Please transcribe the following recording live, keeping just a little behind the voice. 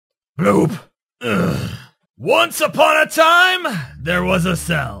Bloop. Ugh. Once upon a time, there was a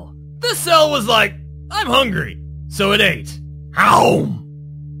cell. This cell was like, I'm hungry, so it ate. Howl!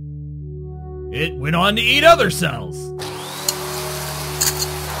 It went on to eat other cells.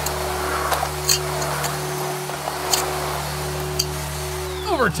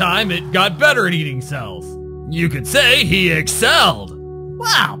 Over time, it got better at eating cells. You could say he excelled.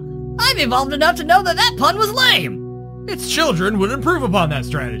 Wow, I've evolved enough to know that that pun was lame. Its children would improve upon that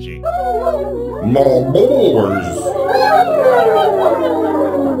strategy. My boys!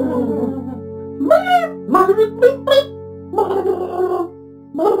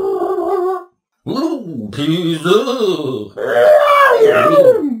 Blue pizza!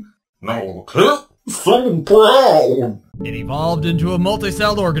 No clip, so proud! It evolved into a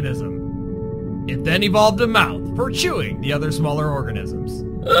multicelled organism. It then evolved a mouth for chewing the other smaller organisms.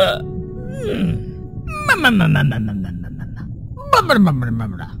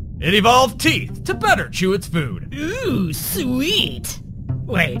 It evolved teeth to better chew its food. Ooh, sweet.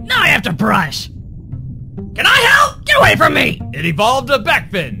 Wait, now I have to brush. Can I help? Get away from me! It evolved a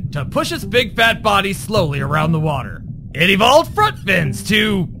back fin to push its big fat body slowly around the water. It evolved front fins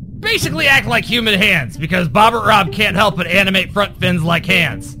to basically act like human hands because Bobert-Rob can't help but animate front fins like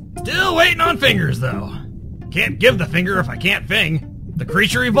hands. Still waiting on fingers though. Can't give the finger if I can't fing. The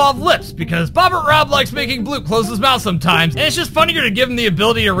creature evolved lips because Bobert-Rob likes making Bloop close his mouth sometimes, and it's just funnier to give him the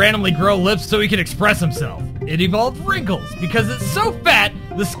ability to randomly grow lips so he can express himself. It evolved wrinkles because it's so fat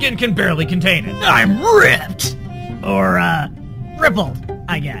the skin can barely contain it. I'm ripped! Or, rippled,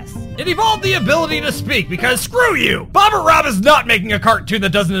 I guess. It evolved the ability to speak because screw you! Bobert-Rob is not making a cartoon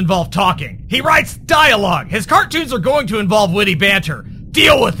that doesn't involve talking. He writes dialogue. His cartoons are going to involve witty banter.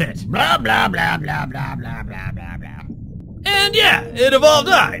 Deal with it! Blah, blah, blah, blah, blah, blah, blah, blah, blah. And yeah, it evolved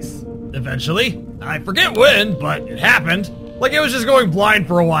eyes. Eventually. I forget when, but it happened. Like it was just going blind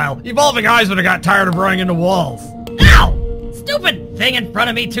for a while, evolving eyes when it got tired of running into walls. Ow! Stupid thing in front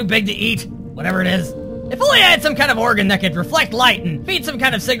of me too big to eat. Whatever it is. If only I had some kind of organ that could reflect light and feed some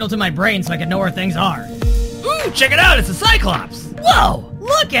kind of signal to my brain so I could know where things are. Ooh, check it out, it's a Cyclops. Whoa,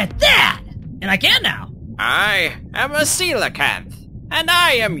 look at that! And I can now. I am a Coelacanth, and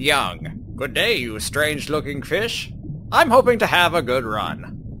I am young. Good day, you strange-looking fish. I'm hoping to have a good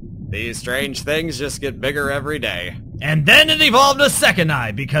run. These strange things just get bigger every day. And then it evolved a second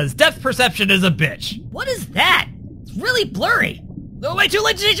eye because depth perception is a bitch. What is that? It's really blurry. Oh, wait, too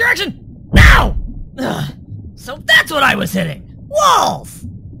late to change direction. Now! Ugh. So that's what I was hitting. Walls!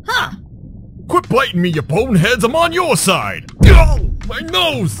 Huh. Quit biting me, you boneheads. I'm on your side. Oh, my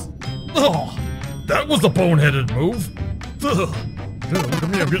nose. Oh, that was a boneheaded move. Ugh. Look at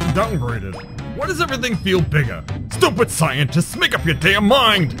me, I'm getting downgraded. Why does everything feel bigger? Stupid scientists, make up your damn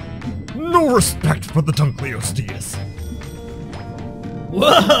mind! No respect for the Dunkleosteus.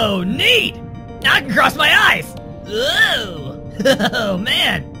 Whoa, neat! Now I can cross my eyes! Whoa! Oh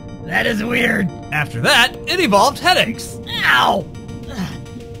man, that is weird. After that, it evolved headaches. Ow!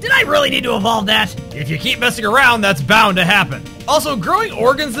 Did I really need to evolve that? If you keep messing around, that's bound to happen. Also, growing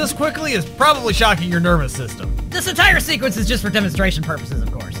organs this quickly is probably shocking your nervous system. This entire sequence is just for demonstration purposes,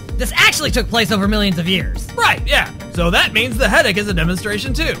 of course. This actually took place over millions of years. Right, yeah. So that means the headache is a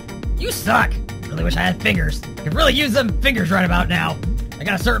demonstration too. You suck. Really wish I had fingers. Could really use them fingers right about now. I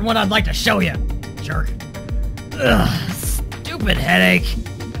got a certain one I'd like to show you. Jerk. Ugh, stupid headache.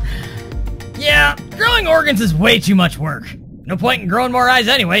 Yeah, growing organs is way too much work. No point in growing more eyes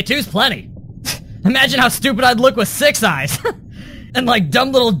anyway, two's plenty. Imagine how stupid I'd look with 6 eyes. And like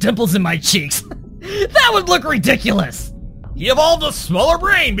dumb little dimples in my cheeks. That would look ridiculous. He evolved a smaller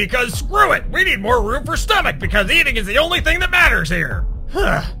brain because screw it, we need more room for stomach because eating is the only thing that matters here.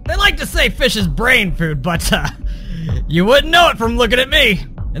 They like to say fish is brain food, but you wouldn't know it from looking at me.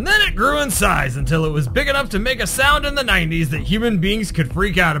 And then it grew in size until it was big enough to make a sound in the 90s that human beings could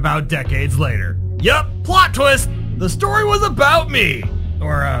freak out about decades later. Yup, plot twist, the story was about me.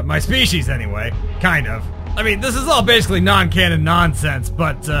 Or my species anyway, kind of. I mean, this is all basically non-canon nonsense,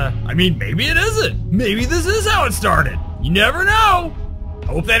 but, I mean, maybe it isn't. Maybe this is how it started. You never know.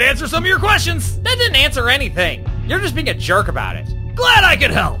 Hope that answers some of your questions. That didn't answer anything. You're just being a jerk about it. Glad I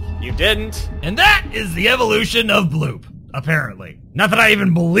could help. You didn't. And that is the evolution of Bloop, apparently. Not that I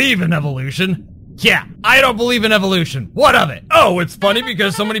even believe in evolution. Yeah, I don't believe in evolution. What of it? Oh, it's funny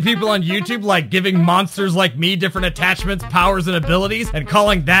because so many people on YouTube like giving monsters like me different attachments, powers, and abilities, and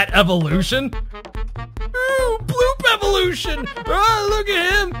calling that evolution. Ooh, Bloop Evolution! Oh, look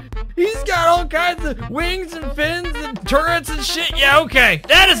at him! He's got all kinds wings and fins and turrets and shit. Yeah, okay.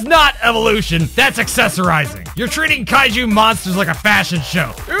 That is not evolution. That's accessorizing. You're treating kaiju monsters like a fashion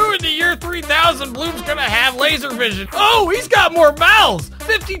show. Ooh, in the year 3000, Bloop's gonna have laser vision. Oh, he's got more mouths,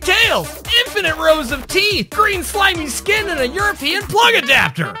 50 tails, infinite rows of teeth, green slimy skin, and a European plug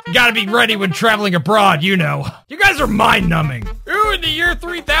adapter. You gotta be ready when traveling abroad, you know. You guys are mind-numbing. Ooh, in the year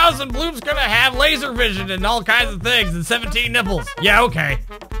 3000, Bloop's gonna have laser vision and all kinds of things and 17 nipples. Yeah, okay.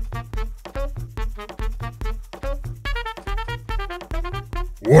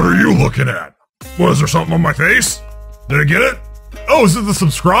 What are you looking at? What, is there something on my face? Did I get it? Oh, is it the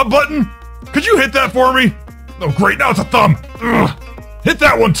subscribe button? Could you hit that for me? Oh, great, now it's a thumb. Ugh. Hit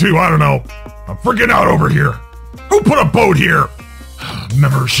that one too, I don't know. I'm freaking out over here. Who put a boat here?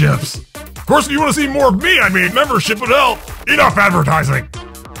 Memberships. Of course, if you want to see more of me, I mean, membership would help. Enough advertising.